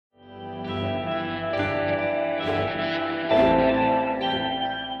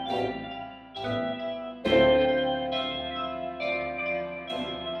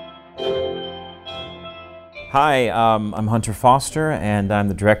Hi, I'm Hunter Foster, and I'm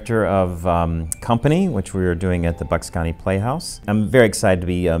the director of Company, which we are doing at the Bucks County Playhouse. I'm very excited to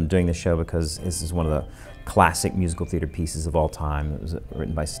be doing this show because this is one of the classic musical theater pieces of all time. It was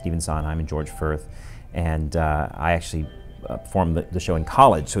written by Stephen Sondheim and George Furth, and I actually performed the show in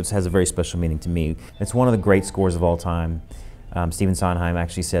college, so it has a very special meaning to me. It's one of the great scores of all time. Stephen Sondheim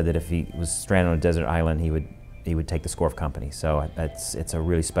actually said that if he was stranded on a desert island, he would take the score of Company. So it's a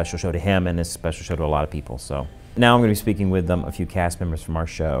really special show to him, and it's a special show to a lot of people. So now I'm going to be speaking with a few cast members from our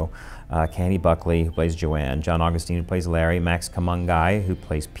show. Candy Buckley, who plays Joanne, John Augustine, who plays Larry, Max Kumangai, who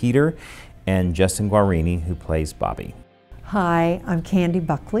plays Peter, and Justin Guarini, who plays Bobby. Hi, I'm Candy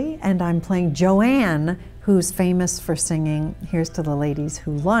Buckley, and I'm playing Joanne, who's famous for singing "Here's to the Ladies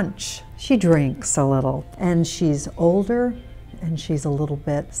Who Lunch." She drinks a little, and she's older, and she's a little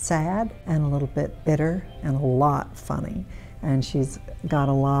bit sad and a little bit bitter and a lot funny. And she's got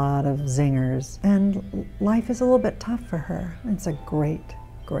a lot of zingers. And life is a little bit tough for her. It's a great,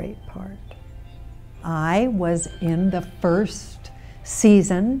 great part. I was in the first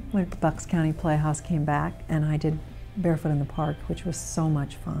season when Bucks County Playhouse came back, and I did Barefoot in the Park, which was so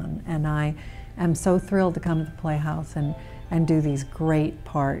much fun. And I am so thrilled to come to the Playhouse and do these great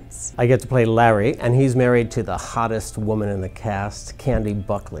parts. I get to play Larry, and he's married to the hottest woman in the cast, Candy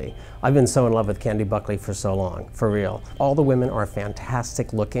Buckley. I've been so in love with Candy Buckley for so long, for real. All the women are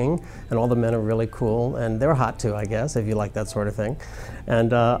fantastic looking, and all the men are really cool, and they're hot too, I guess, if you like that sort of thing.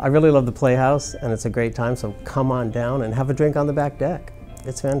 And I really love the Playhouse, and it's a great time, so come on down and have a drink on the back deck.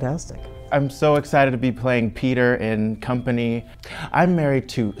 It's fantastic. I'm so excited to be playing Peter in Company. I'm married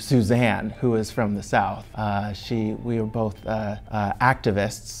to Suzanne, who is from the South. We were both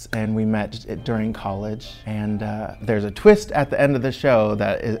activists, and we met during college. And there's a twist at the end of the show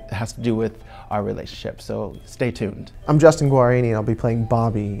that has to do with our relationship, so stay tuned. I'm Justin Guarini, and I'll be playing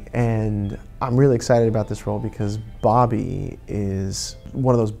Bobby, and I'm really excited about this role because Bobby is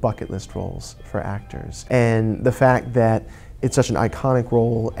one of those bucket list roles for actors. And the fact that it's such an iconic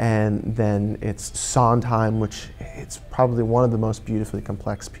role, and then it's Sondheim, which it's probably one of the most beautifully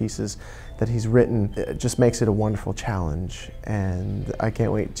complex pieces that he's written. It just makes it a wonderful challenge, and I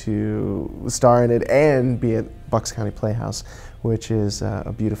can't wait to star in it and be at Bucks County Playhouse, which is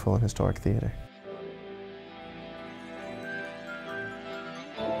a beautiful and historic theater.